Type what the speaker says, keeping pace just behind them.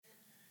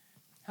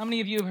How many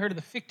of you have heard of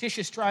the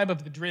fictitious tribe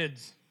of the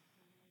Druids?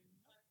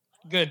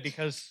 Good,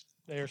 because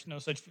there's no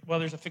such, well,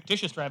 there's a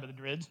fictitious tribe of the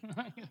Druids,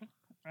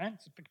 right?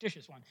 It's a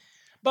fictitious one.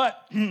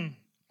 But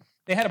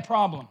they had a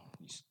problem,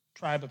 this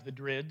tribe of the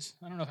Druids.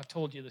 I don't know if I've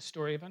told you this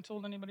story. Have I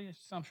told anybody? It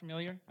sounds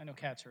familiar? I know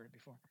Kat's heard it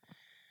before.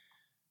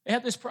 They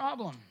had this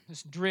problem,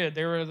 this Druid.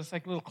 They were this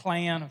like little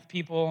clan of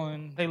people,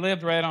 and they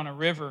lived right on a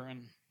river,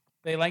 and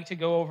they liked to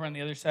go over on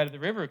the other side of the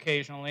river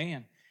occasionally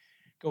and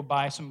go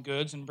buy some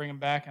goods and bring them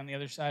back on the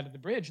other side of the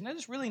bridge. And they had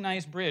this really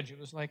nice bridge. It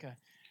was like a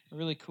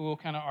really cool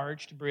kind of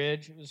arched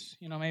bridge. It was,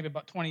 maybe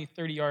about 20,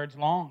 30 yards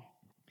long.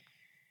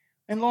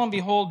 And lo and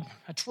behold,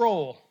 a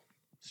troll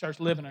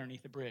starts living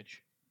underneath the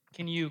bridge.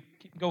 Can you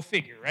go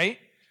figure, right?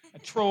 A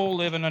troll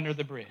living under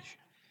the bridge.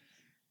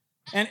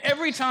 And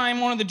every time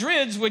one of the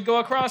Druids would go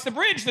across the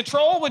bridge, the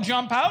troll would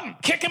jump out and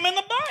kick him in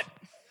the butt.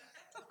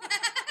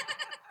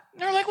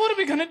 And they're like, what are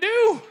we going to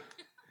do?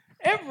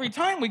 Every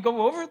time we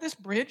go over this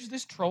bridge,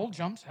 this troll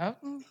jumps out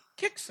and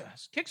kicks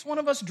us, kicks one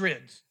of us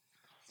Druids.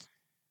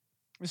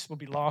 This will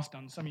be lost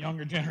on some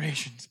younger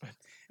generations, but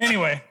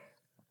anyway.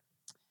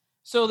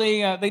 So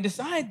they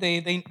decide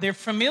they're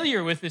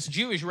familiar with this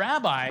Jewish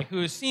rabbi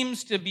who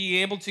seems to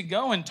be able to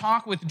go and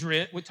talk with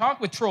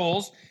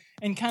trolls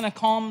and kind of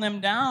calm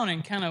them down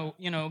and kind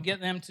of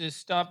get them to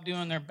stop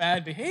doing their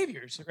bad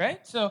behaviors, right?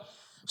 So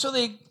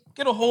they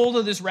get a hold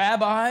of this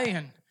rabbi,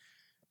 and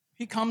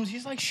he comes.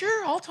 He's like,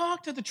 sure, I'll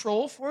talk to the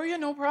troll for you,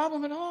 no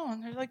problem at all.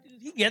 And they're like,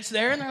 he gets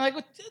there, and they're like,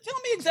 well, tell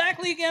me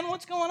exactly again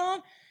what's going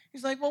on.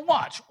 He's like, well,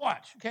 watch,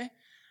 okay?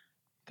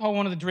 Call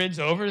one of the Druids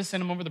over to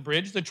send him over the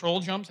bridge. The troll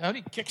jumps out.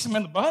 He kicks him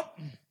in the butt.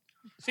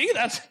 See,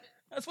 that's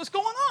what's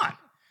going on.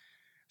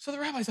 So the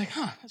rabbi's like,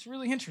 that's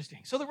really interesting.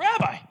 So the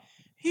rabbi,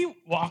 he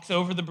walks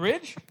over the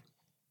bridge.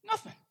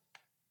 Nothing.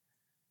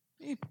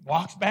 He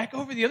walks back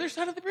over the other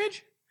side of the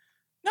bridge.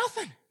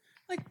 Nothing.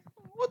 Like,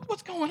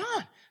 what's going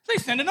on? So they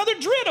send another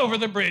Druid over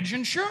the bridge,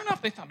 and sure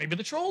enough, they thought maybe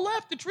the troll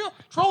left. The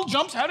troll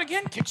jumps out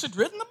again, kicks a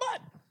Druid in the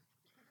butt.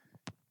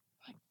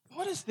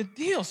 What is the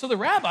deal? So the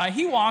rabbi,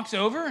 he walks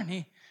over and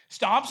he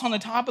stops on the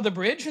top of the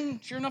bridge,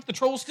 and sure enough, the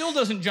troll still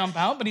doesn't jump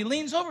out, but he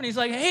leans over and he's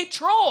like, hey,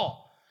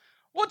 troll,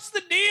 what's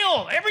the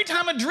deal? Every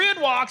time a Druid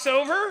walks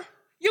over,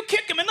 you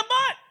kick him in the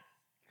butt.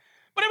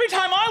 But every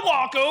time I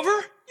walk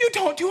over, you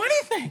don't do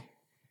anything.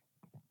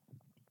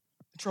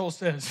 The troll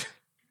says,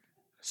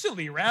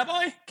 silly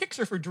rabbi, kicks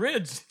her for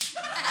Druids.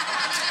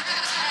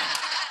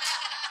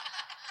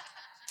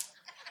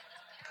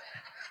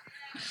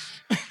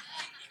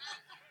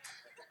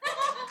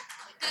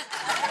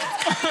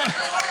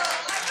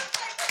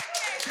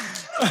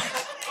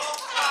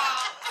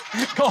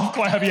 Golf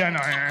clap, yeah,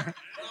 no.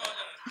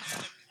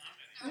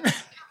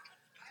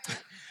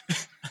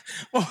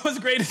 What was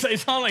great is I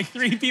saw like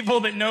 3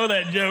 people that know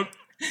that joke,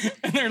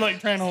 and they're like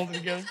trying to hold it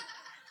together.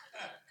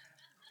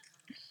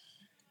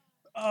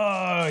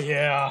 Oh,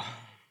 yeah.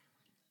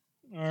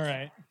 All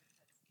right.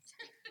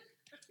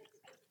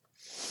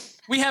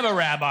 We have a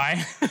rabbi.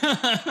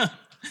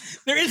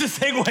 There is a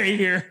segue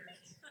here.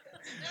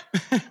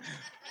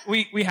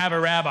 We have a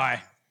rabbi.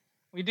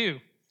 We do.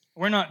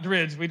 We're not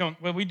Druids. We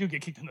do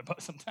get kicked in the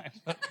butt sometimes.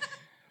 But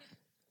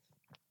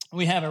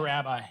we have a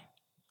rabbi.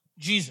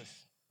 Jesus.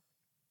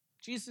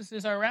 Jesus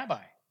is our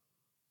rabbi.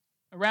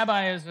 A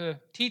rabbi is a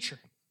teacher.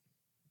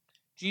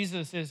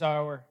 Jesus is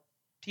our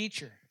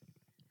teacher.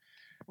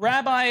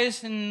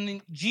 Rabbis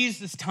in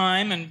Jesus'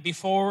 time and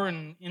before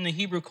and in the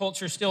Hebrew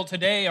culture still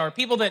today are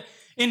people that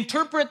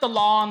interpret the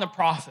law and the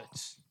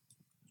prophets.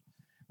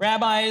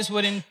 Rabbis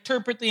would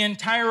interpret the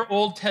entire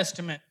Old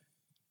Testament.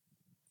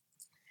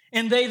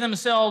 And they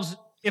themselves,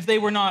 if they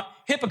were not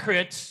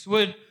hypocrites,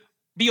 would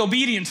be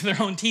obedient to their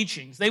own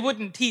teachings. They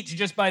wouldn't teach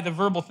just by the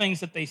verbal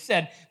things that they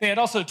said. They'd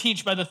also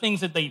teach by the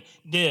things that they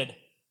did.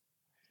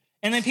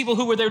 And then people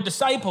who were their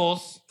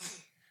disciples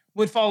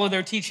would follow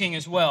their teaching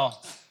as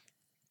well.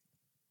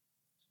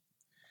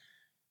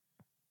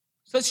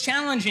 So it's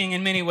challenging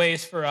in many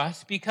ways for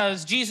us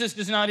because Jesus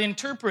does not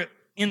interpret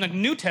in the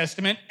New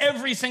Testament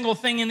every single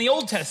thing in the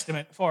Old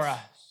Testament for us,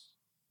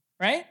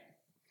 right?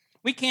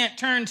 We can't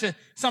turn to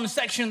some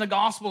section of the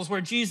Gospels where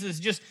Jesus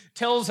just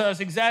tells us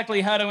exactly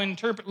how to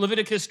interpret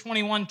Leviticus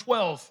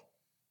 21:12.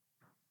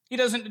 It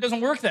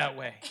doesn't work that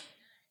way.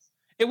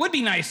 It would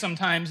be nice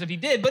sometimes if he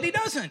did, but he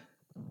doesn't.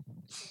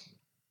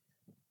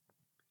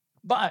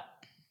 But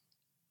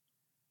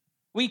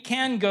we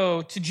can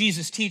go to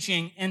Jesus'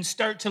 teaching and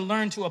start to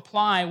learn to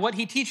apply what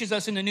he teaches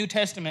us in the New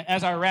Testament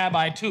as our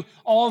rabbi to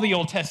all the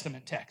Old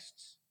Testament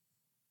texts.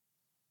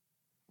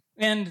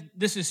 And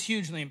this is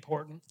hugely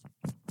important.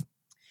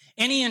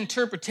 Any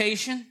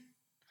interpretation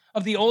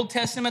of the Old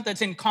Testament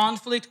that's in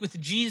conflict with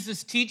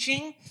Jesus'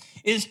 teaching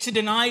is to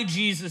deny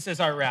Jesus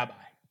as our rabbi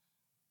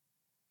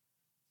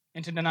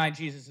and to deny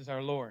Jesus as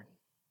our Lord.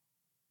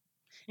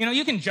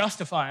 You can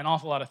justify an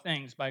awful lot of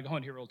things by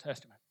going to your Old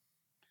Testament.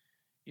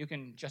 You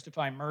can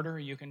justify murder.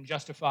 You can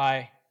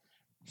justify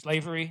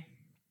slavery.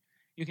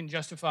 You can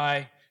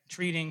justify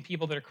treating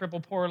people that are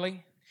crippled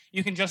poorly.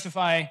 You can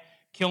justify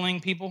killing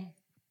people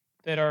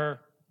that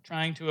are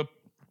trying to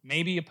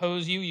maybe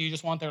oppose you. You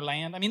just want their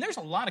land. I mean, there's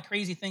a lot of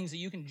crazy things that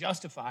you can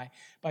justify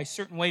by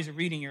certain ways of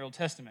reading your Old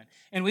Testament.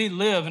 And we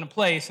live in a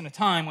place and a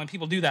time when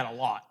people do that a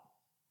lot.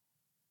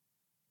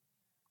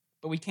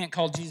 But we can't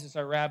call Jesus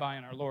our rabbi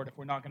and our Lord if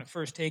we're not going to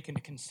first take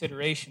into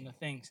consideration the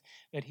things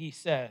that he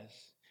says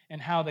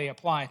and how they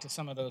apply to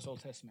some of those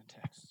Old Testament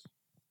texts.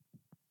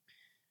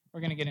 We're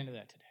going to get into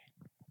that today.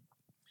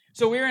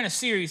 So we're in a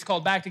series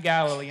called Back to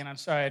Galilee, and I'm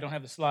sorry I don't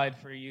have the slide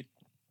for you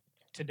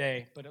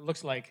today, but it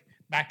looks like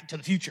Back to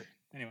the Future.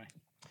 Anyway,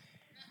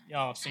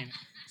 y'all have seen it.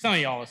 Some of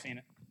y'all have seen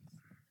it.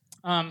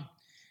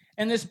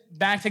 And this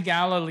Back to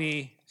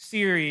Galilee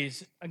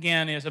series,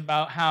 again, is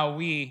about how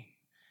we,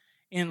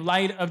 in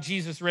light of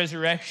Jesus'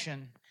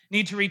 resurrection,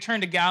 need to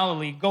return to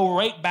Galilee, go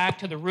right back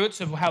to the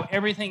roots of how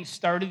everything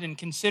started, and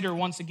consider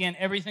once again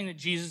everything that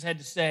Jesus had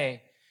to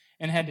say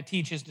and had to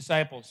teach his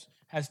disciples,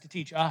 has to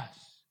teach us.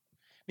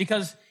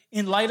 Because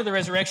in light of the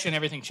resurrection,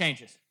 everything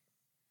changes.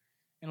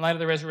 In light of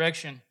the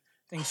resurrection,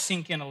 things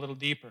sink in a little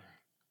deeper.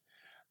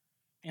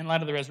 In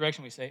light of the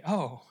resurrection, we say,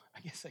 oh, I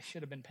guess I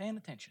should have been paying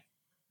attention.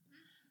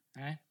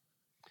 All right?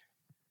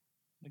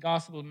 The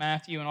Gospel of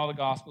Matthew and all the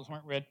Gospels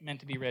weren't meant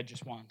to be read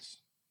just once.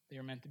 They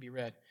were meant to be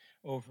read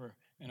over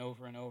and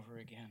over and over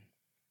again.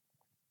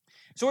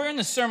 So we're in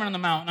the Sermon on the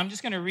Mount, and I'm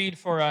just going to read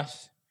for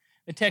us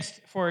the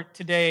text for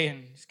today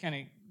and just kind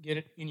of get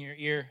it in your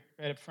ear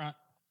right up front.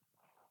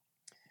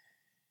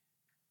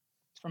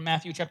 It's from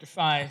Matthew chapter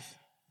 5,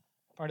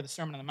 part of the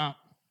Sermon on the Mount.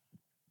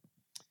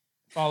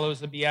 It follows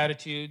the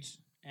Beatitudes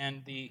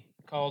and the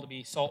call to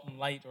be salt and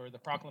light, or the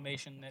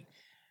proclamation that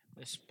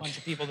this bunch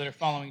of people that are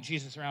following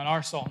Jesus around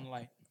are salt and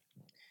light.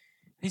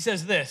 He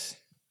says this,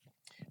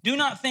 "Do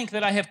not think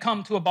that I have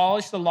come to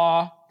abolish the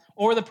law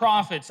or the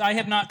prophets. I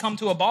have not come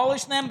to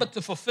abolish them, but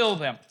to fulfill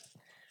them.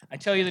 I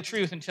tell you the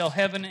truth, until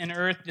heaven and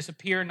earth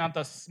disappear, not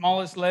the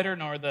smallest letter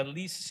nor the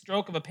least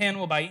stroke of a pen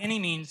will by any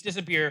means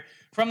disappear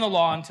from the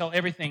law until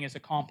everything is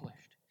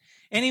accomplished.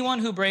 Anyone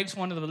who breaks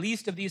one of the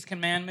least of these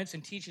commandments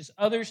and teaches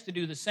others to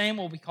do the same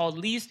will be called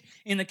least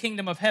in the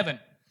kingdom of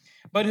heaven.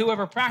 But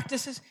whoever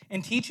practices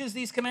and teaches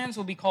these commands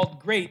will be called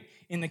great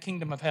in the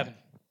kingdom of heaven.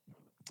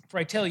 For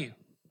I tell you,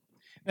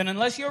 that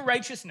unless your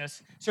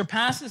righteousness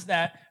surpasses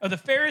that of the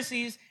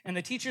Pharisees and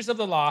the teachers of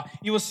the law,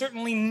 you will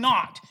certainly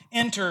not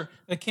enter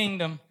the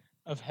kingdom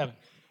of heaven."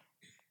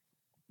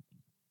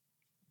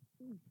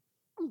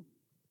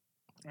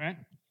 Right?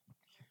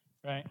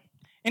 Right.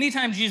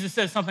 Anytime Jesus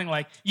says something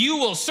like, "you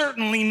will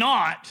certainly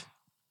not,"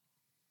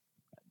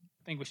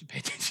 I think we should pay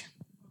attention.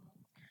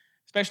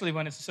 Especially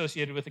when it's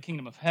associated with the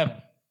kingdom of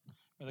heaven,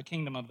 or the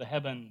kingdom of the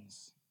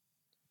heavens.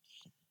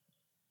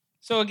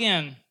 So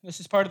again, this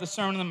is part of the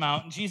Sermon on the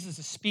Mount. Jesus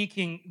is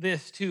speaking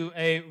this to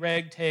a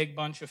ragtag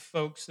bunch of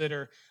folks that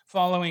are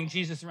following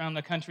Jesus around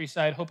the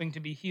countryside, hoping to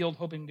be healed,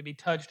 hoping to be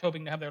touched,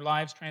 hoping to have their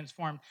lives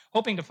transformed,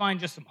 hoping to find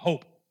just some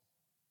hope.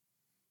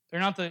 They're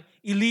not the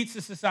elites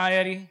of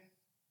society.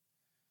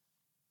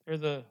 They're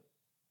the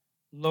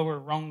lower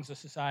rungs of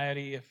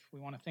society, if we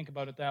want to think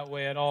about it that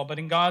way at all. But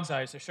in God's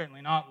eyes, they're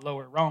certainly not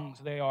lower rungs.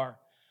 They're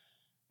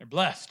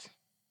blessed.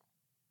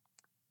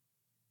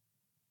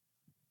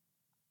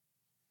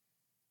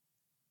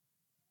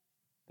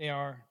 They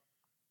are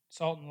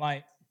salt and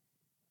light.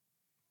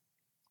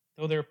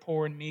 Though they're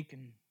poor and meek,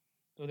 and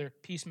though they're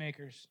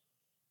peacemakers,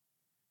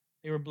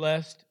 they were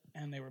blessed,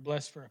 and they were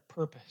blessed for a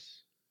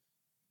purpose.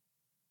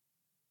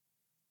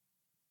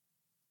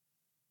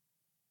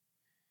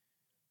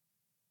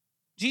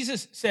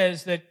 Jesus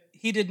says that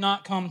he did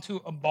not come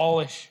to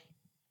abolish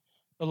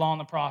the law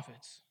and the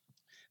prophets.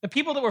 The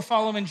people that were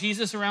following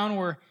Jesus around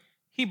were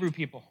Hebrew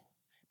people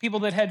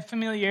that had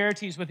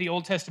familiarities with the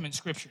Old Testament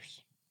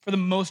scriptures, for the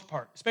most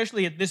part,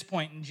 especially at this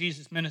point in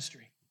Jesus'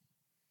 ministry.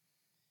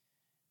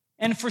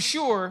 And for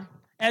sure,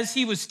 as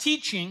he was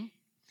teaching,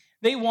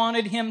 they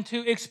wanted him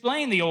to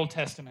explain the Old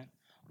Testament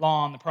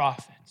law and the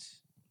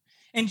prophets.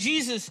 And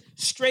Jesus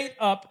straight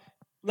up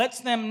lets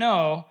them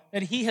know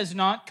that he has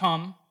not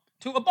come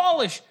to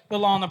abolish the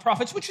law and the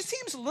prophets, which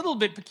seems a little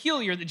bit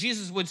peculiar that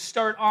Jesus would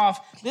start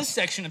off this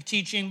section of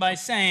teaching by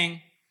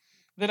saying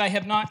that I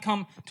have not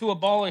come to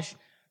abolish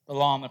the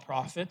law and the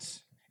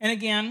prophets. And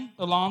again,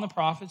 the law and the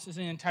prophets is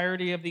the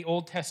entirety of the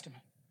Old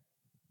Testament.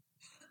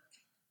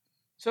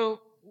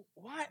 So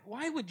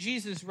why would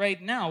Jesus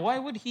right now, why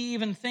would he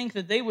even think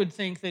that they would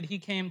think that he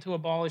came to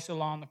abolish the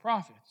law and the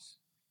prophets?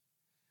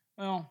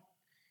 Well,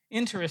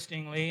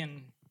 interestingly,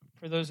 and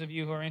for those of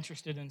you who are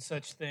interested in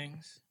such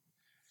things,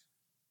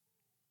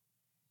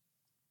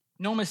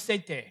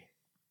 nomosete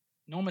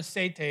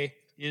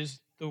is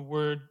the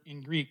word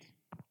in Greek.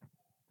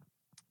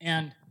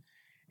 And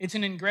it's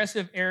an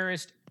aggressive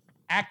aorist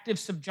active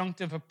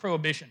subjunctive of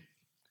prohibition.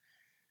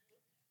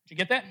 Did you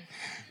get that?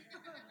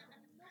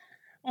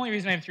 Only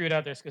reason I threw it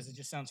out there is because it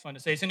just sounds fun to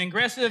say. It's an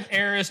aggressive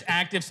aorist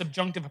active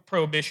subjunctive of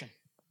prohibition.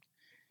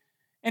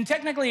 And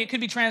technically, it could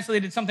be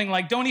translated something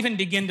like, don't even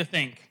begin to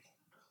think.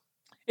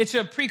 It's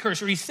a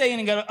precursor. He's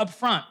saying it up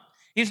front.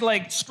 He's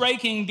like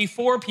striking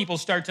before people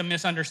start to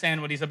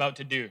misunderstand what he's about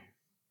to do.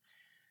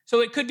 So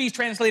it could be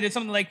translated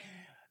something like,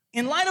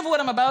 in light of what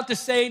I'm about to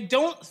say,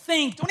 don't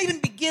even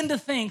begin to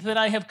think that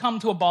I have come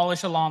to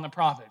abolish the law and the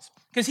prophets.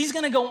 Because he's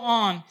going to go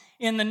on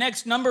in the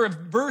next number of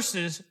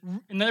verses,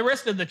 in the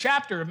rest of the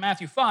chapter of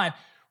Matthew 5,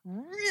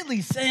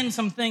 really saying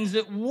some things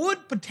that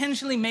would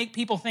potentially make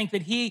people think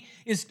that he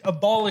is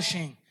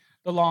abolishing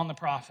the law and the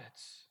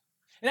prophets.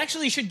 It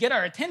actually should get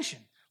our attention.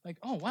 Like,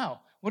 oh,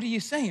 wow, what are you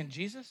saying,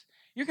 Jesus?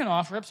 You're going to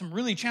offer up some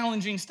really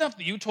challenging stuff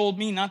that you told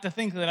me not to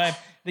think that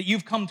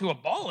you've come to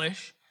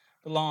abolish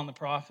the law and the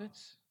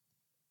prophets.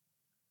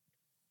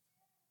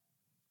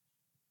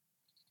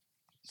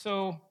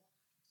 So,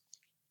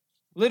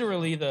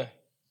 literally, the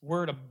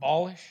word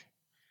abolish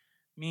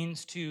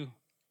means to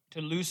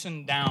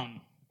loosen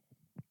down.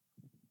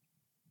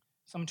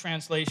 Some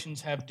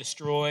translations have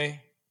destroy,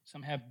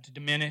 some have to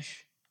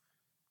diminish,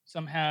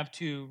 some have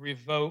to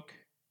revoke.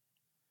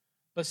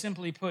 But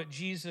simply put,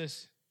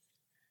 Jesus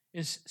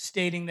is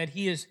stating that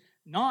he is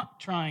not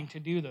trying to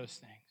do those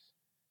things.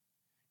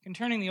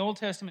 Concerning the Old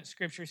Testament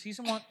scriptures, he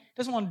doesn't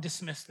want to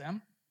dismiss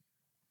them.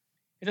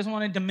 He doesn't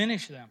want to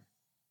diminish them.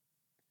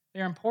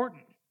 They're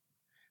important.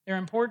 They're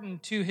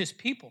important to his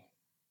people.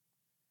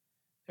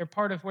 They're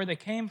part of where they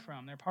came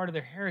from. They're part of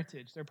their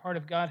heritage. They're part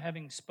of God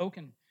having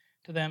spoken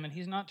to them, and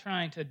he's not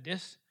trying to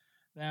diss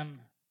them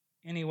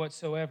any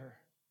whatsoever.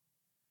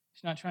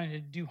 He's not trying to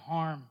do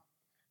harm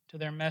to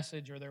their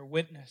message or their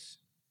witness.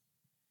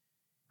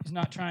 He's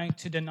not trying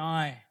to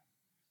deny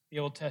the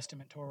Old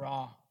Testament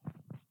Torah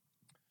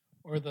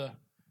or the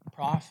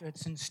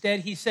prophets.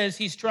 Instead, he says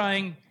he's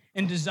trying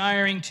and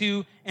desiring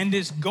to and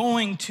is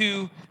going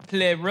to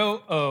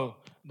pleroo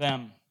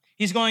them.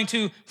 He's going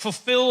to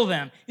fulfill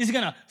them. He's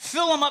going to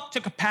fill them up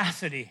to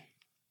capacity.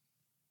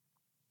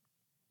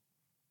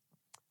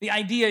 The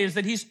idea is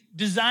that he's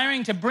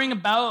desiring to bring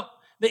about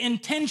the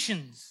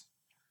intentions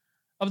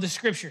of the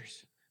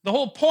scriptures. The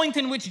whole point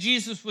in which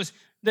Jesus,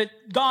 the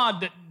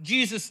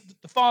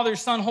Father,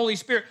 Son, Holy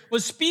Spirit,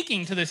 was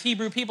speaking to this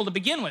Hebrew people to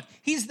begin with.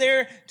 He's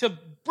there to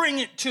bring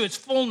it to its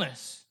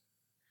fullness.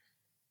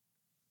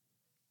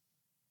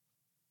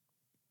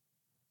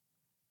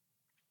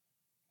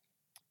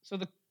 So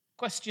the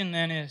question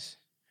then is,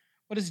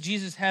 what does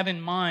Jesus have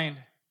in mind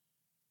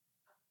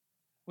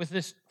with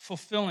this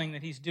fulfilling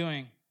that he's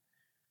doing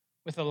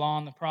with the law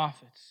and the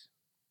prophets?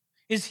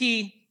 Is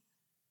he,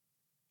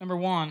 number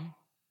one,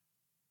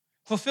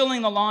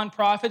 fulfilling the law and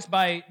prophets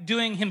by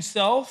doing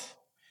himself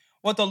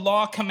what the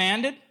law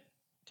commanded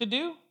to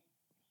do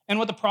and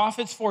what the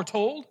prophets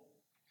foretold?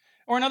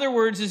 Or in other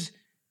words, is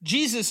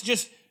Jesus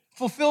just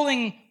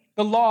fulfilling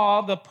the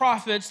law, the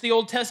prophets, the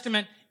Old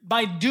Testament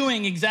by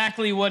doing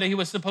exactly what he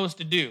was supposed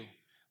to do?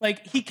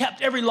 Like he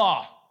kept every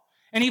law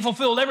and he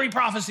fulfilled every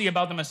prophecy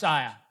about the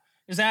Messiah.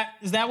 Is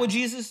that what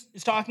Jesus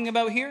is talking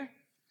about here?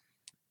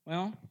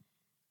 Well,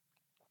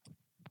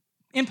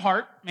 in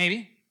part,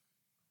 maybe.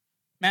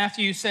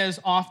 Matthew says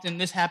often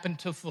this happened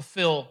to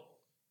fulfill.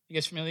 You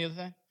guys familiar with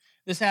that?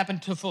 This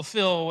happened to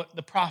fulfill what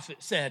the prophet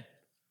said.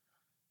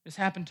 This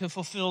happened to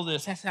fulfill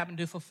this. This happened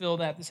to fulfill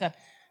that.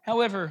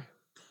 However,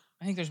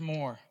 I think there's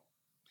more.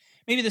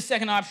 Maybe the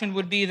second option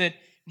would be that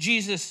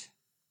Jesus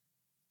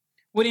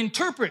would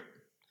interpret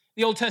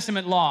the Old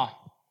Testament law,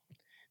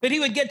 that he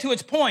would get to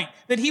its point,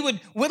 that he would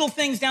whittle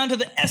things down to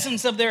the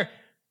essence of their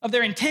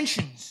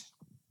intentions.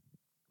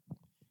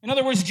 In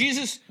other words,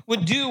 Jesus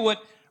would do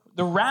what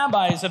the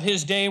rabbis of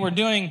his day were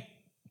doing,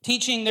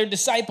 teaching their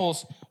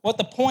disciples what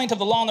the point of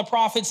the law and the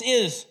prophets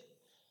is,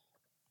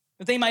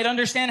 that they might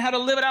understand how to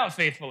live it out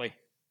faithfully.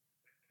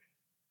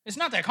 It's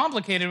not that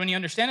complicated when you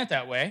understand it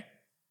that way.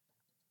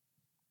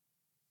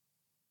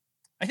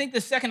 I think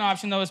the second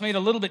option, though, is made a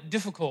little bit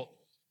difficult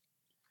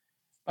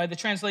by the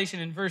translation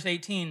in verse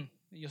 18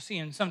 that you'll see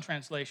in some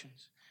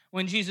translations.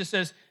 When Jesus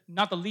says,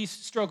 not the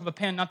least stroke of a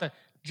pen, not the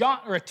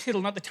jot or a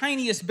tittle, not the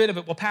tiniest bit of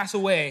it will pass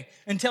away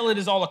until it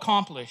is all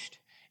accomplished.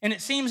 And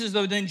it seems as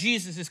though then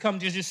Jesus has come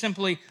to just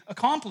simply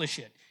accomplish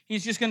it.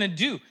 He's just going to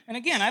do. And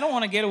again, I don't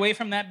want to get away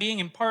from that being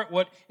in part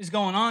what is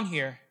going on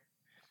here.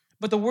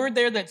 But the word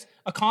there that's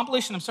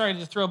accomplished, and I'm sorry to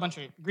just throw a bunch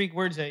of Greek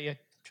words at you. I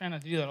try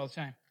not to do that all the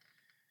time.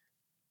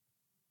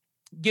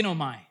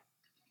 Ginomai.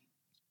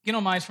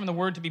 Ginomai is from the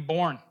word to be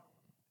born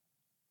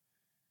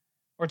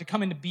or to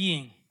come into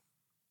being.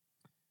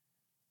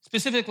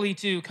 Specifically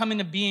to come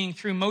into being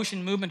through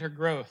motion, movement, or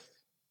growth.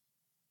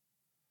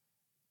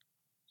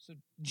 So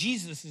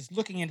Jesus is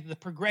looking into the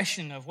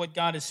progression of what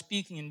God is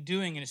speaking and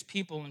doing in his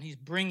people, and he's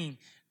bringing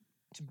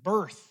to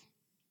birth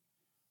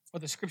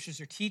what the scriptures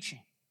are teaching.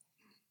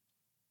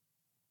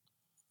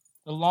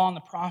 The law and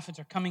the prophets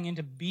are coming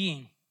into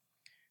being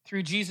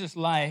through Jesus'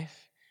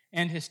 life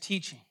and his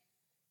teaching.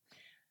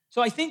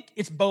 So I think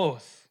it's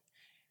both,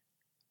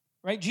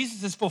 right?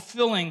 Jesus is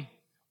fulfilling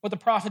what the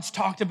prophets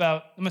talked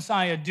about the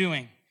Messiah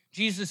doing.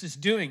 Jesus is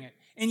doing it.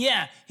 And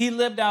yeah, he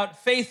lived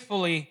out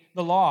faithfully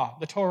the law,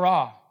 the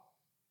Torah,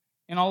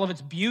 in all of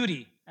its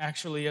beauty,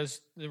 actually, as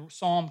the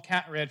Psalm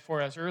Kat read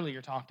for us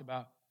earlier talked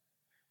about.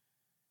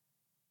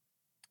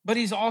 But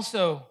he's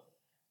also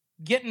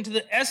getting to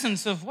the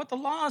essence of what the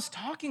law is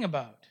talking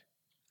about.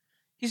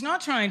 He's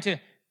not trying to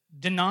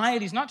deny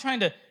it. He's not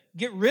trying to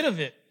get rid of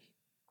it.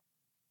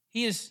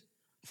 He is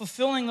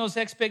fulfilling those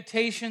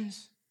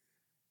expectations,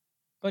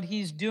 but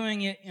he's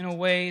doing it in a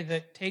way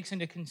that takes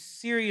into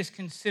serious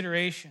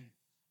consideration,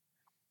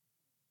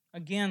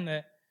 again,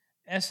 the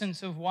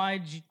essence of why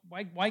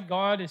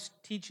God is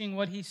teaching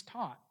what he's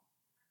taught,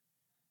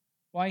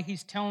 why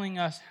he's telling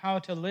us how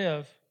to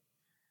live.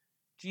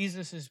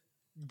 Jesus is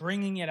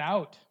bringing it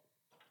out.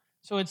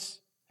 So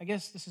I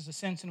guess this is a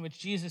sense in which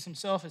Jesus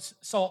himself is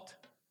salt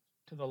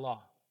to the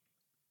law.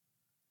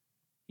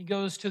 He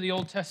goes to the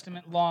Old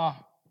Testament law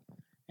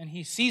and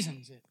he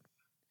seasons it.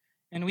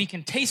 And we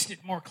can taste it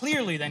more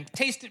clearly, then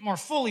taste it more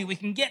fully. We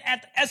can get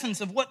at the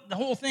essence of what the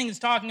whole thing is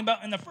talking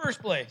about in the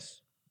first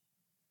place.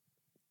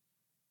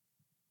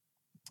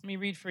 Let me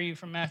read for you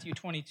from Matthew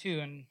 22,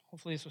 and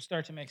hopefully this will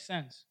start to make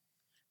sense.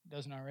 It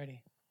doesn't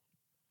already.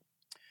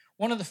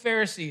 One of the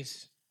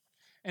Pharisees,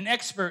 an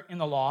expert in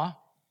the law,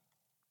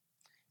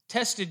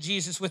 tested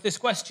Jesus with this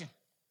question.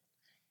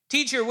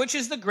 Teacher, which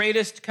is the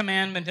greatest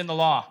commandment in the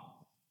law?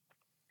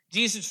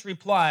 Jesus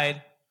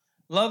replied,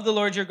 love the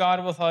Lord your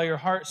God with all your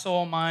heart,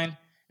 soul, mind,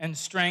 and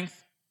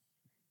strength.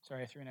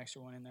 Sorry, I threw an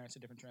extra one in there. It's a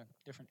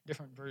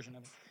different version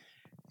of it.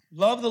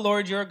 Love the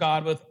Lord your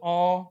God with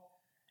all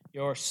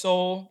your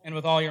soul and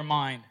with all your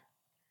mind.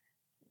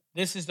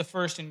 This is the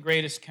first and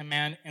greatest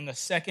command, and the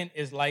second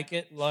is like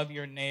it, love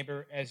your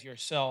neighbor as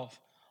yourself.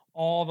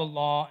 All the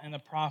law and the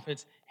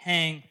prophets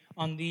hang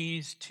on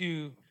these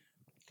two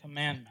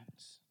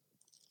commandments.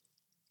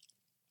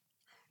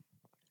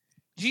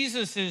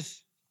 Jesus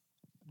is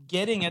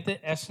getting at the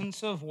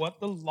essence of what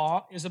the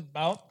law is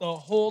about the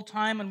whole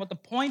time and what the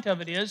point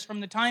of it is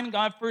from the time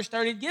God first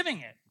started giving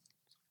it.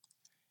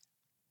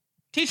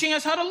 Teaching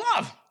us how to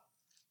love.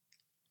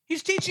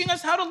 He's teaching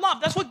us how to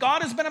love. That's what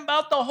God has been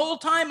about the whole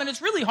time, and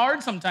it's really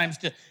hard sometimes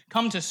to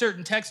come to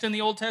certain texts in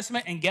the Old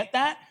Testament and get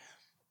that.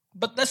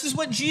 But this is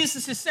what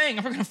Jesus is saying.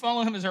 If we're going to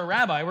follow him as our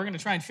rabbi, we're going to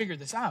try and figure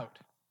this out.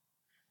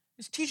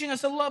 It's teaching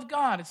us to love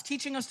God. It's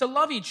teaching us to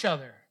love each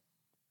other.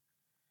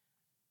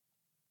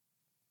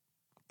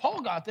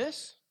 Paul got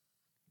this.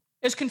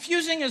 As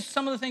confusing as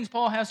some of the things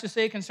Paul has to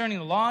say concerning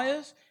the law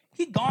is,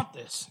 he got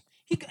this.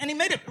 And he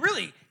made it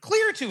really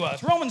clear to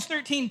us. Romans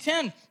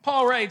 13:10,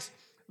 Paul writes,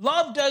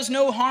 love does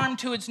no harm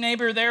to its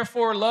neighbor,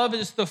 therefore love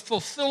is the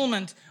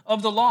fulfillment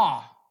of the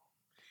law.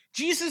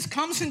 Jesus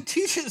comes and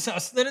teaches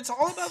us that it's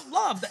all about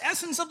love. The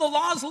essence of the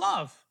law is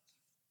love.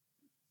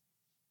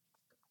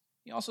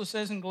 He also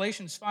says in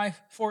Galatians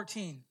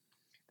 5:14,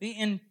 the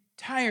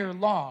entire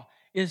law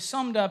is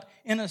summed up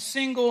in a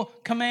single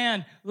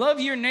command. Love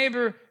your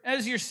neighbor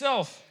as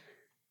yourself.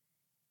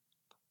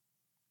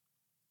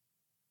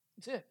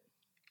 That's it.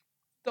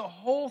 The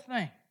whole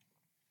thing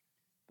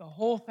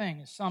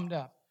is summed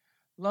up.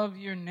 Love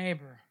your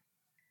neighbor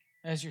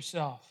as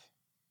yourself.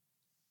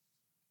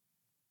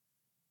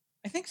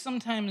 I think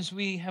sometimes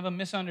we have a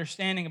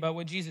misunderstanding about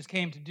what Jesus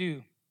came to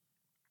do.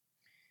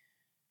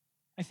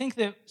 I think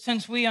that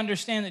since we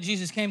understand that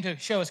Jesus came to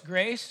show us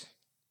grace,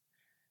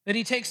 that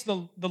he takes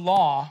the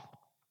law,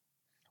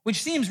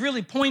 which seems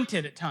really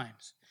pointed at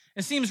times.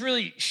 It seems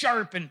really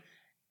sharp and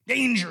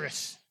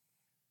dangerous,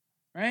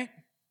 right?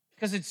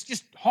 Because it's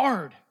just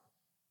hard.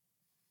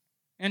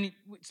 And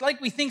it's like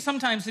we think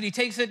sometimes that he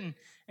takes it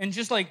and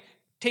just like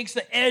takes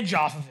the edge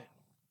off of it.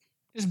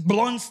 Just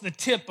blunts the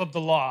tip of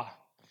the law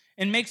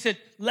and makes it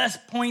less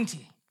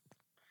pointy.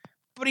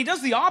 But he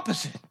does the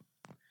opposite.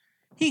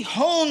 He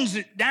hones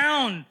it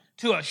down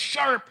to a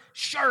sharp,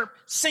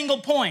 single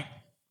point.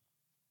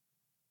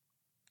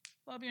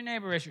 Love your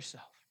neighbor as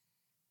yourself.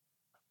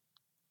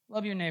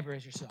 Love your neighbor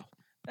as yourself.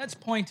 That's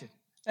pointed.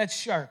 That's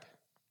sharp.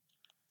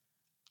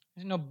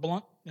 There's no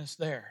bluntness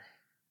there.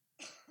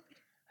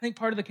 I think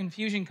part of the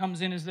confusion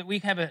comes in is that we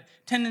have a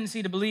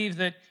tendency to believe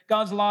that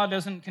God's law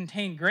doesn't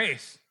contain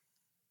grace.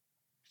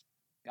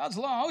 God's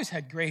law always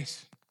had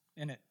grace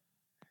in it.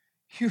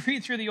 You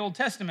read through the Old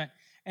Testament,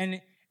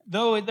 and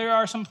though there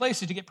are some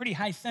places to get pretty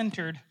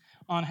high-centered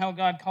on how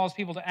God calls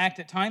people to act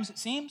at times, it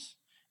seems,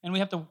 and we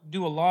have to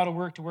do a lot of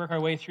work to work our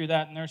way through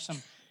that, and there's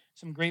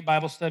some great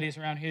Bible studies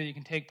around here that you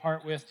can take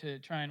part with to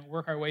try and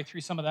work our way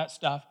through some of that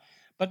stuff.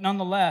 But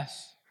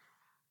nonetheless,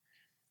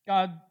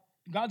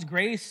 God's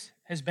grace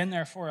has been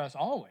there for us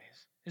always,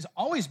 has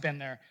always been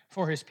there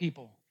for his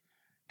people.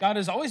 God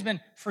has always been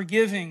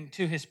forgiving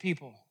to his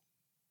people.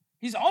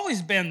 He's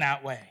always been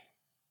that way.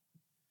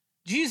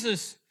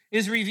 Jesus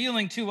is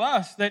revealing to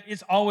us that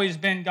it's always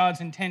been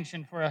God's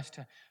intention for us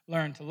to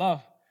learn to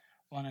love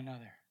one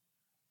another.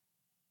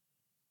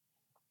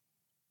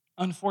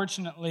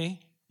 Unfortunately,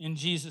 in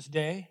Jesus'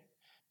 day,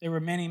 there were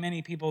many,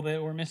 many people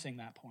that were missing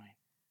that point.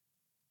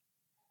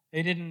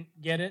 They didn't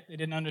get it. They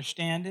didn't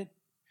understand it.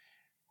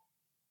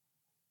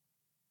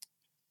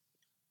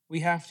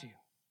 We have to,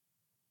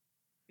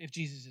 if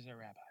Jesus is our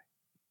rabbi.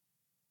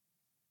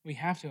 We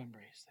have to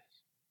embrace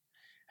this.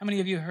 How many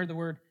of you heard the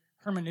word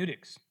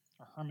hermeneutics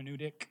or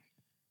hermeneutic?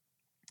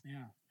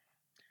 Yeah.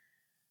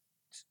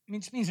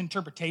 It means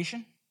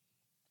interpretation,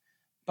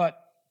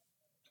 but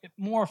it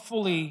more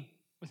fully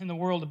within the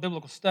world of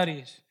biblical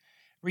studies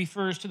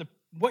refers to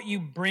what you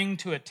bring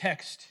to a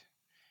text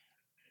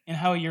and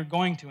how you're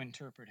going to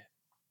interpret it.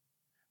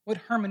 What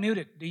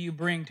hermeneutic do you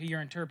bring to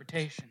your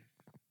interpretation?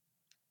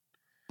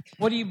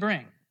 What do you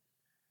bring?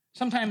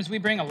 Sometimes we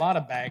bring a lot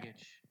of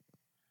baggage,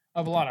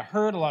 of a lot of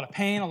hurt, a lot of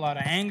pain, a lot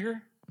of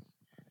anger.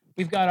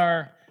 We've got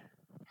our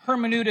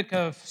hermeneutic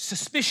of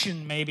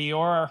suspicion, maybe,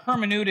 or our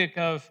hermeneutic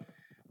of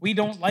we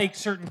don't like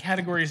certain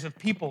categories of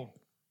people.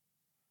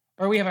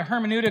 Or we have a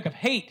hermeneutic of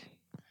hate.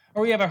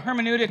 Or we have a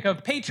hermeneutic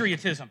of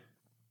patriotism.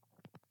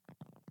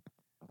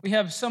 We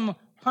have some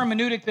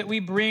hermeneutic that we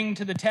bring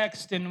to the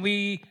text and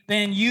we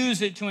then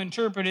use it to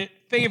interpret it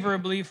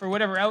favorably for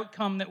whatever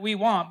outcome that we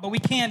want. But we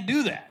can't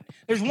do that.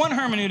 There's one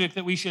hermeneutic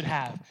that we should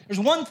have. There's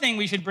one thing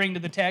we should bring to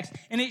the text,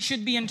 and it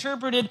should be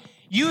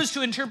used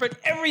to interpret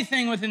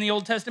everything within the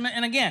Old Testament.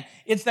 And again,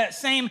 it's that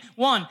same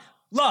one,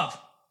 love.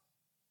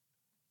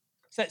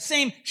 It's that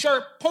same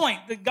sharp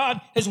point that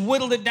God has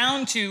whittled it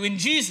down to in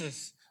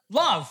Jesus,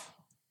 love.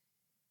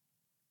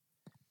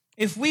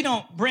 If we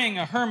don't bring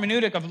a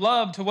hermeneutic of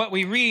love to what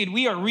we read,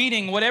 we are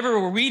reading whatever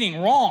we're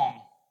reading wrong.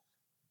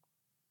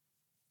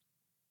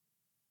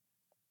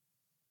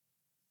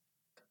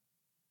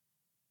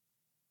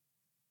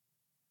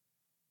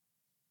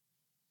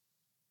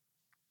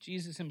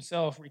 Jesus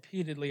himself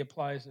repeatedly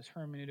applies this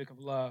hermeneutic of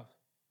love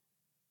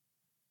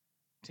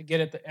to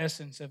get at the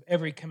essence of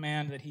every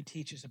command that he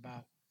teaches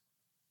about.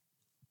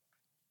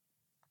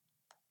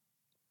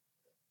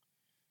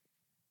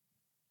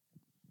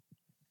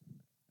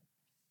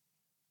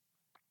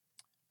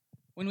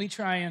 When we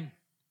try and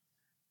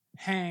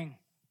hang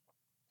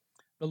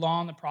the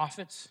law and the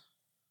prophets,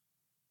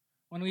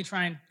 when we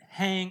try and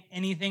hang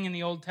anything in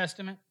the Old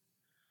Testament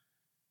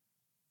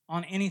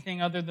on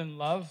anything other than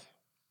love,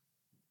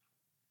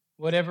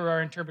 whatever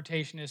our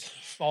interpretation is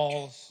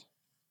falls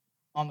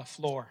on the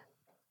floor.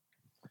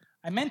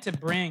 I meant to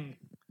bring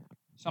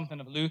something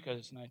of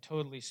Luca's, and I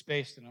totally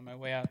spaced it on my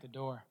way out the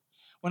door.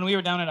 When we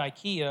were down at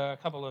IKEA a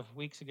couple of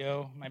weeks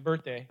ago, my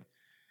birthday,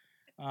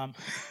 did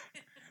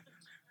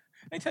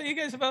I tell you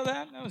guys about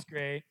that? That was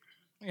great.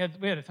 We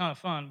had a ton of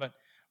fun, but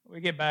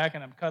we get back,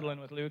 and I'm cuddling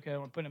with Luca,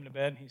 and we're putting him to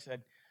bed, and he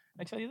said,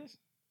 did I tell you this?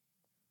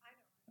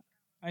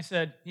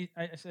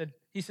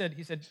 He said,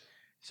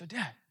 so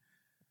Dad,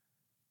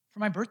 for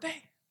my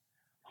birthday,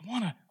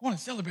 I want to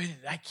celebrate it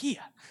at IKEA.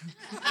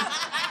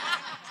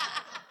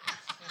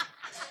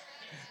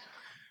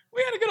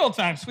 We had a good old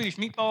time, Swedish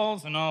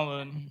meatballs and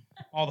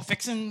all the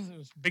fixings. It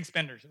was big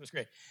spenders. It was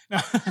great.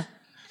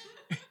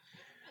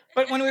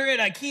 But when we were at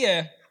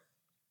IKEA,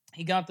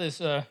 he got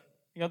this, a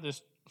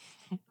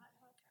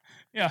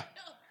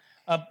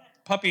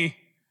puppy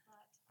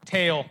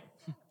tail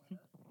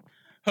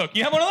hook.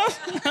 You have one of those?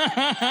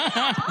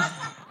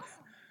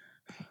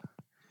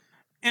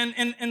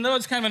 And though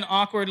it's kind of an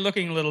awkward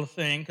looking little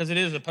thing, because it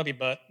is a puppy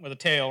butt with a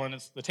tail, and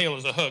the tail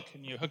is a hook,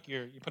 and you put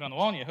it on the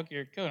wall and you hook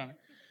your coat on it.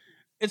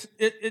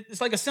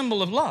 It's like a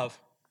symbol of love,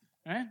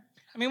 right?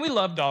 I mean, we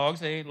love dogs.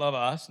 They love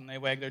us, and they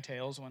wag their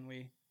tails when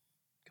we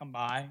come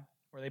by,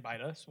 or they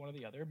bite us, one or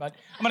the other. But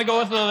I'm going to go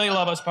with the they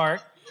love us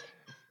part.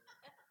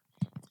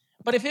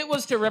 But if it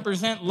was to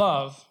represent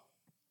love,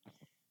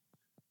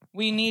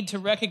 we need to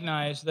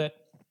recognize that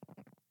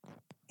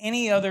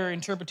any other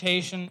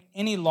interpretation,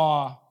 any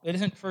law that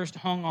isn't first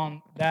hung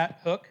on that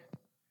hook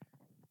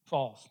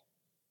falls.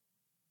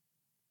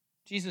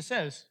 Jesus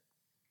says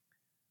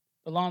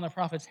the law and the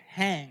prophets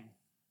hang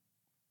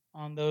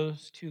on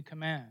those two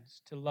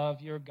commands, to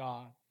love your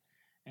God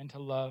and to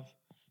love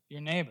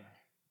your neighbor.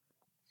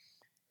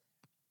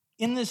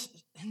 In this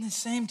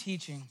same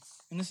teaching,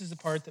 and this is the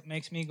part that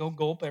makes me go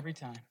gulp every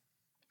time,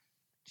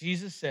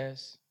 Jesus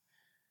says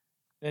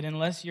that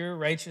unless your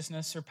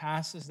righteousness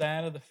surpasses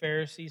that of the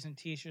Pharisees and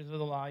teachers of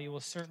the law, you will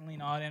certainly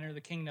not enter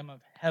the kingdom of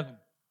heaven.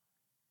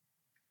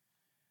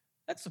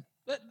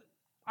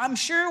 I'm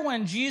sure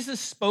when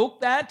Jesus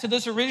spoke that to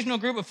this original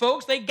group of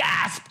folks, they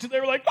gasped. They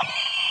were like, oh!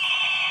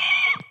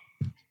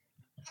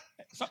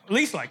 At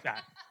least like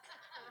that,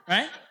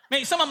 right?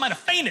 Maybe someone might have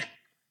fainted.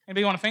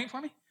 Anybody want to faint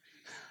for me?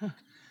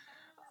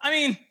 I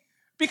mean,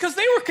 because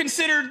they were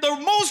considered the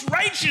most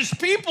righteous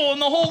people in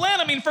the whole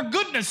land. I mean, for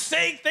goodness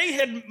sake, they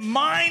had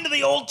mined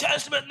the Old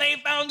Testament and they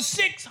found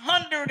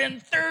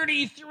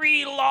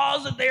 633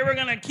 laws that they were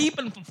going to keep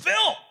and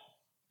fulfill.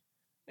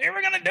 They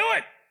were going to do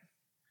it.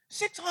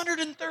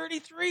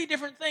 633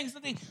 different things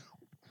that they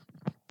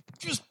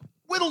just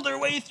whittled their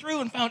way through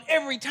and found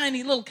every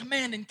tiny little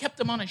command and kept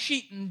them on a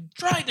sheet and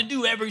tried to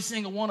do every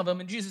single one of them.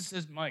 And Jesus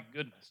says, my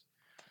goodness,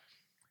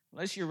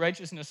 unless your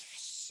righteousness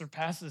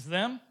surpasses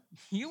them,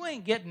 you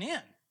ain't getting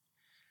in.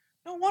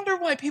 No wonder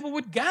why people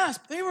would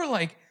gasp. They were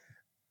like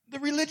the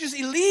religious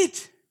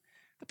elite,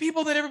 the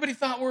people that everybody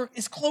thought were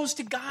as close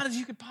to God as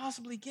you could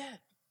possibly get.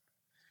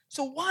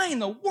 So why in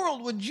the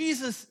world would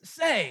Jesus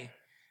say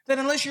that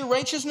unless your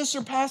righteousness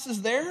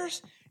surpasses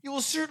theirs, you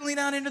will certainly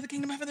not enter the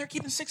kingdom of heaven? They're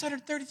keeping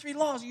 633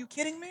 laws. Are you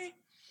kidding me?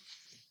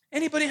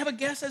 Anybody have a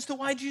guess as to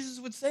why Jesus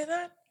would say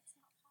that?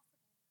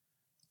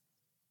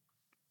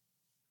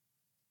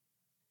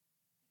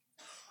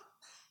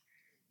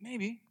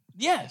 Maybe.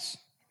 Yes.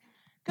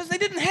 Because they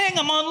didn't hang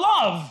them on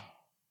love.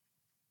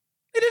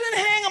 They didn't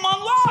hang them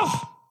on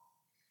love.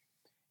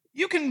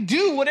 You can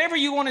do whatever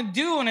you want to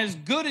do and as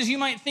good as you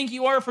might think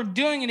you are for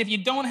doing it. If you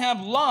don't have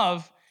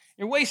love,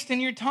 you're wasting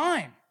your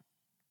time.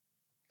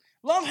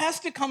 Love has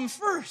to come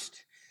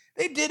first.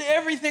 They did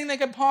everything they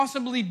could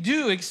possibly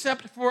do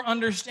except for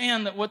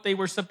understand that what they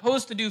were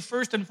supposed to do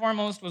first and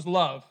foremost was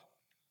love.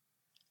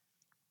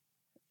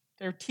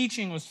 Their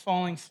teaching was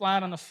falling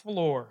flat on the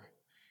floor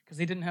because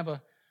they didn't have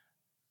a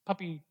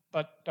puppy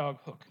butt dog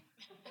hook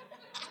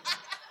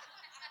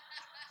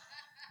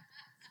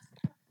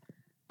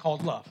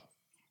called love.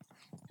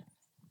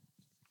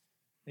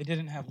 They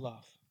didn't have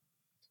love.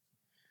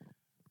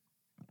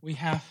 We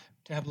have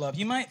to have love.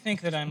 You might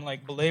think that I'm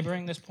like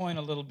belaboring this point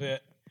a little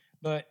bit,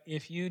 but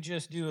if you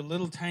just do a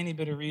little tiny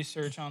bit of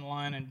research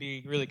online and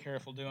be really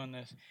careful doing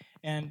this,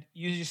 and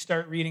you just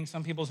start reading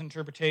some people's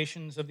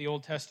interpretations of the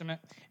Old Testament,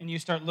 and you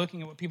start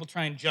looking at what people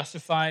try and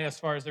justify as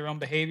far as their own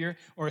behavior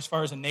or as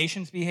far as a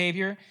nation's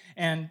behavior,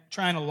 and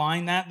try and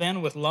align that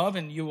then with love,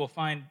 and you will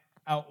find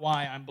out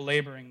why I'm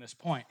belaboring this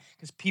point,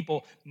 because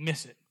people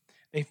miss it.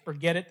 They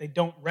forget it. They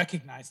don't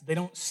recognize it. They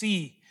don't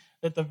see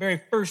that the very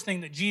first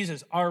thing that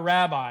Jesus, our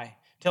rabbi,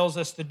 tells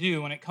us to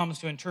do when it comes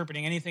to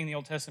interpreting anything in the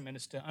Old Testament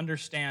is to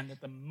understand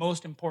that the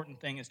most important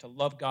thing is to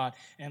love God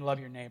and love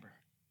your neighbor.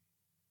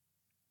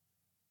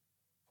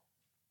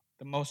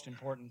 The most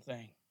important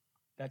thing.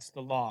 That's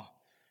the law,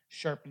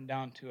 sharpened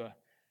down to a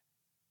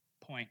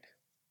point,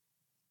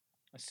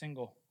 a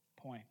single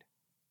point,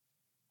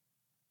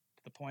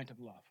 to the point of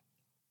love.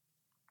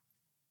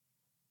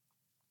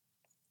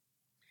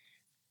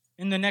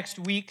 In the next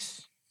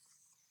weeks,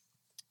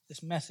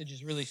 this message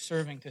is really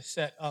serving to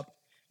set up,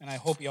 and I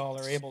hope you all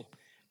are able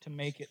to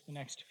make it the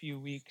next few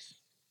weeks,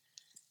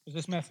 because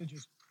this message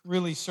is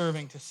really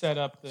serving to set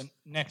up the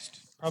next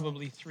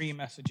probably 3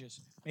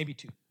 messages, maybe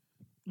 2.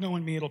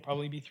 Knowing me, it'll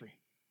probably be 3.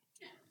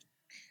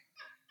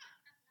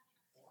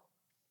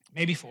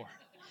 Maybe 4.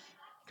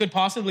 Could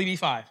possibly be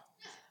 5.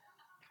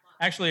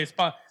 Actually, it's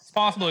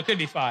possible it could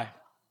be 5.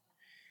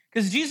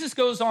 Because Jesus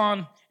goes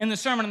on in the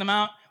Sermon on the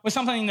Mount with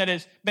something that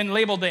has been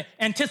labeled the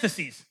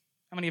antitheses.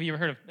 How many of you have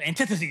heard of the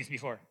antitheses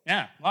before?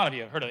 Yeah, a lot of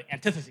you have heard of the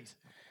antitheses.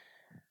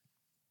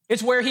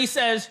 It's where he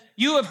says,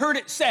 you have heard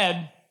it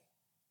said,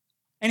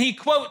 and he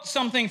quotes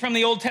something from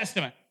the Old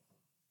Testament.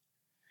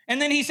 And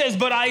then he says,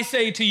 but I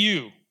say to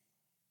you.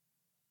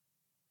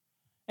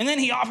 And then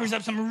he offers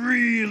up some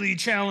really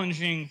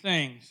challenging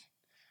things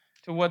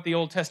to what the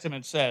Old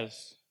Testament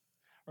says,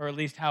 or at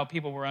least how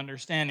people were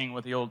understanding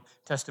what the Old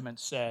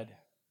Testament said.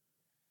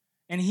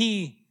 And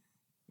he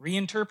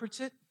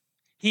reinterprets it.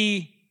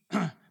 He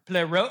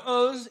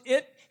pleros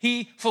it.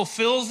 He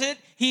fulfills it.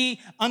 He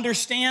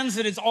understands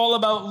that it's all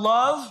about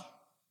love.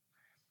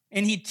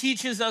 And he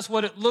teaches us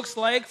what it looks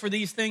like for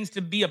these things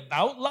to be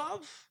about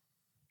love.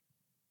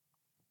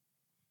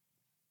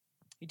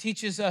 He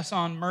teaches us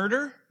on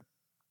murder.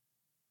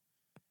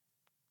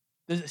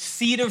 The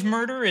seed of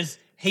murder is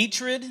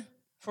hatred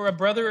for a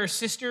brother or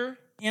sister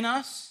in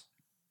us.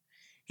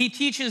 He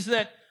teaches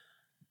that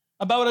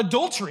about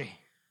adultery.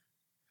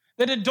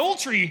 That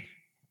adultery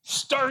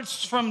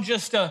starts from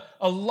just a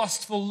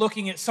lustful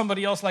looking at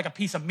somebody else like a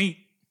piece of meat.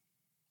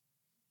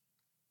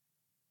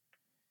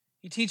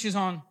 He teaches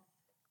on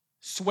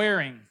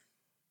swearing,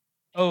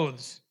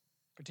 oaths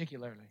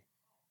particularly.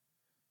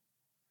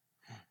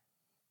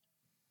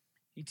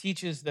 He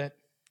teaches that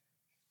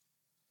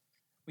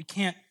we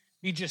can't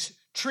be just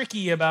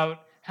tricky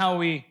about how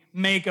we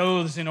make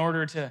oaths in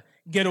order to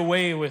get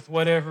away with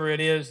whatever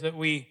it is that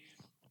we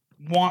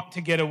want to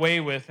get away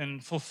with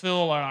and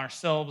fulfill on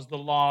ourselves the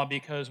law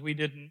because we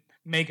didn't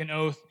make an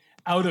oath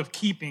out of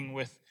keeping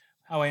with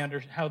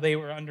how they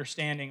were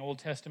understanding Old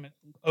Testament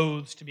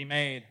oaths to be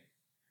made.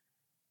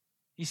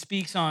 He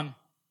speaks on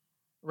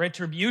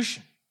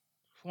retribution.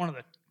 It's one of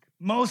the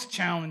most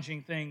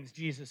challenging things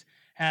Jesus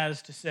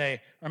has to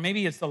say, or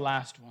maybe it's the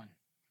last one.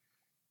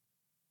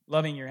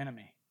 Loving your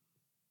enemy.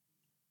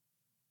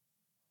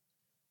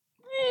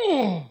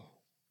 Ooh,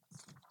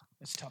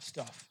 that's tough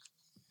stuff.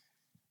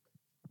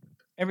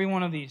 Every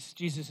one of these,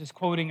 Jesus is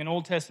quoting an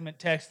Old Testament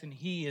text, and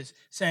he is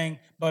saying,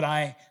 but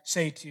I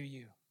say to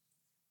you.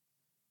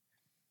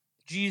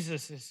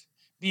 Jesus is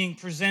being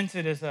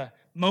presented as a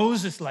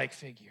Moses-like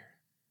figure.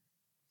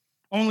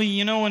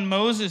 Only, when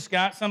Moses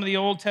got some of the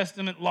Old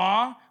Testament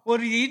law, what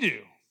did he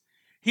do?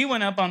 He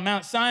went up on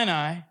Mount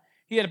Sinai.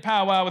 He had a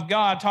powwow with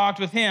God, talked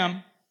with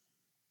him.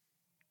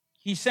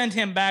 He sent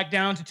him back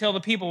down to tell the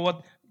people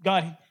what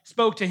God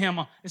spoke to him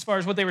as far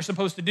as what they were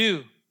supposed to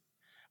do.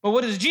 But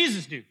what does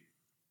Jesus do?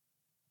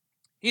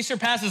 He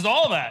surpasses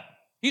all that.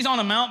 He's on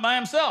a mount by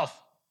himself.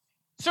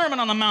 Sermon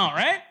on the Mount,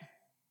 right?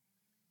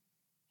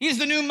 He's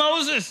the new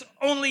Moses,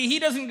 only he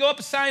doesn't go up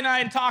to Sinai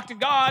and talk to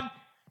God.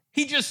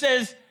 He just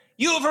says,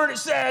 you have heard it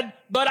said,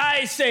 but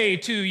I say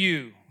to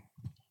you.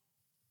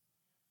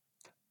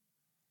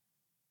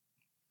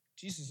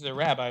 Jesus is a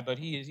rabbi, but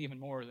he is even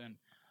more than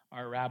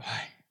our rabbi.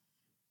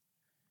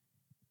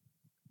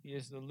 He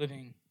is the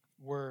living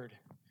word,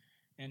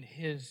 and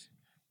his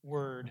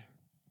word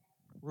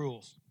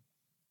rules.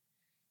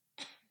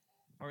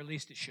 Or at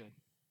least it should.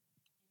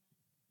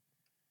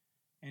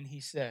 And he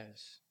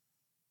says,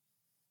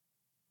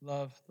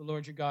 Love the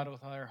Lord your God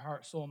with all your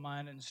heart, soul,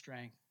 mind, and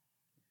strength.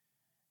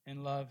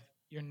 And love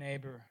your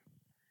neighbor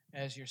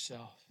as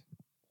yourself.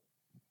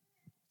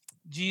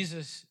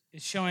 Jesus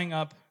is showing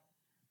up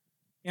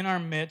in our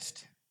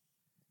midst,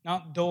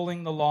 not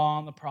doling the law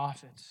on the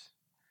prophets,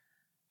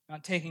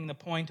 not taking the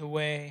point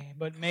away,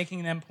 but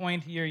making them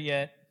pointier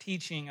yet,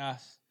 teaching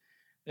us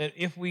that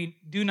if we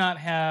do not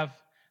have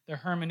the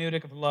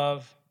hermeneutic of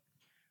love,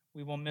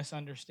 we will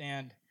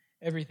misunderstand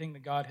everything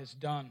that God has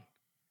done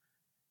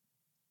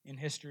in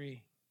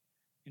history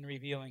in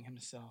revealing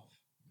himself.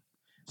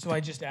 So I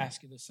just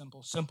ask you this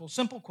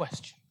simple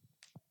question.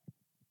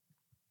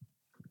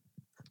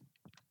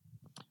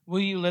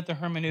 Will you let the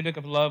hermeneutic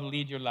of love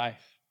lead your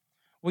life?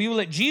 Will you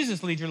let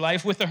Jesus lead your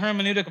life with the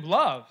hermeneutic of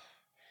love?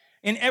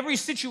 In every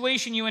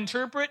situation you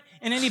interpret,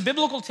 in any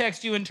biblical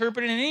text you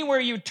interpret, and anywhere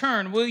you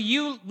turn, will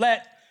you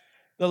let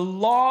the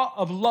law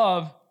of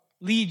love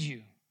lead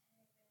you?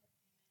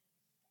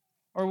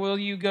 Or will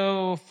you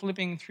go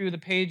flipping through the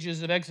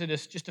pages of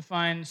Exodus just to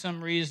find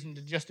some reason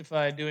to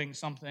justify doing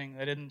something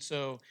that isn't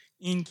so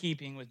in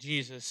keeping with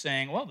Jesus,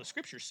 saying, well, the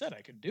scripture said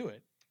I could do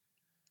it.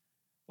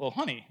 Well,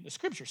 honey, the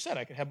scripture said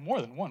I could have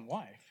more than one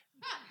wife.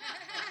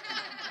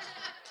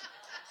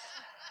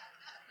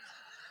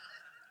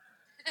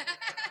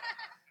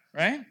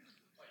 Right?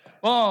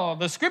 Well,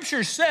 the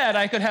scripture said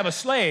I could have a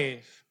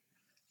slave.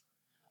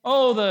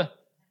 Oh,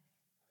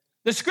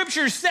 the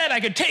scripture said I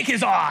could take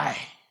his eye.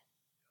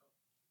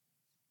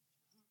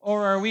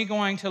 Or are we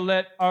going to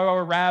let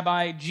our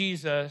Rabbi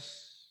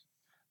Jesus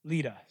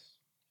lead us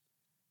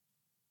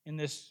in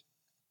this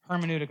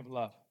hermeneutic of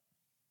love,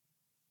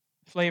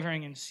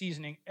 flavoring and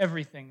seasoning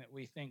everything that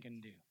we think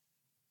and do?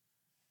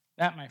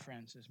 That, my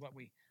friends, is what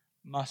we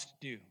must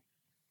do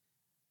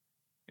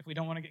if we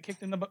don't want to get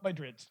kicked in the butt by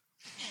Drids.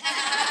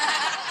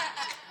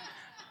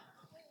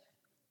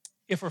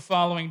 If we're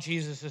following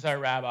Jesus as our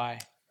rabbi,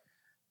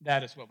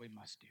 that is what we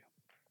must do.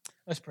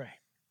 Let's pray.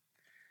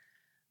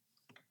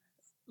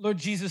 Lord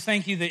Jesus,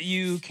 thank you that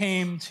you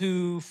came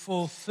to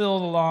fulfill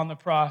the law and the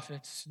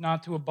prophets,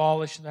 not to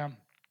abolish them.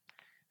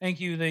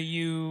 Thank you that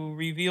you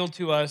revealed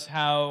to us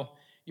how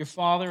your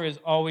Father has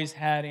always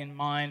had in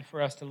mind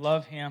for us to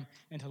love him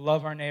and to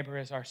love our neighbor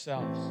as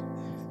ourselves.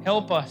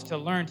 Help us to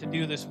learn to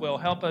do this well.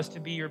 Help us to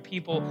be your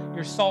people,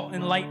 your salt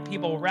and light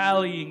people,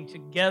 rallying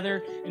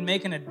together and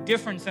making a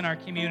difference in our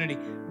community,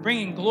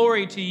 bringing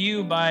glory to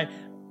you by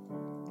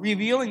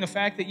revealing the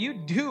fact that you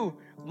do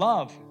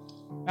love.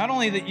 Not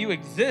only that you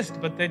exist,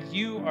 but that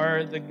you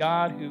are the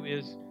God who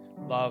is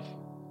love.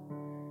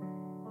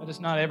 Let us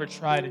not ever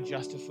try to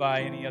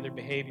justify any other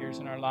behaviors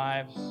in our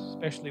lives,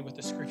 especially with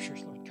the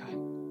scriptures, Lord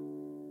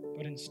God,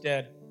 but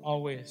instead,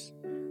 always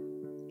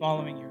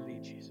following your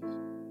lead, Jesus.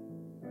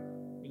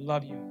 We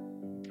love you,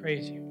 we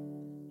praise you.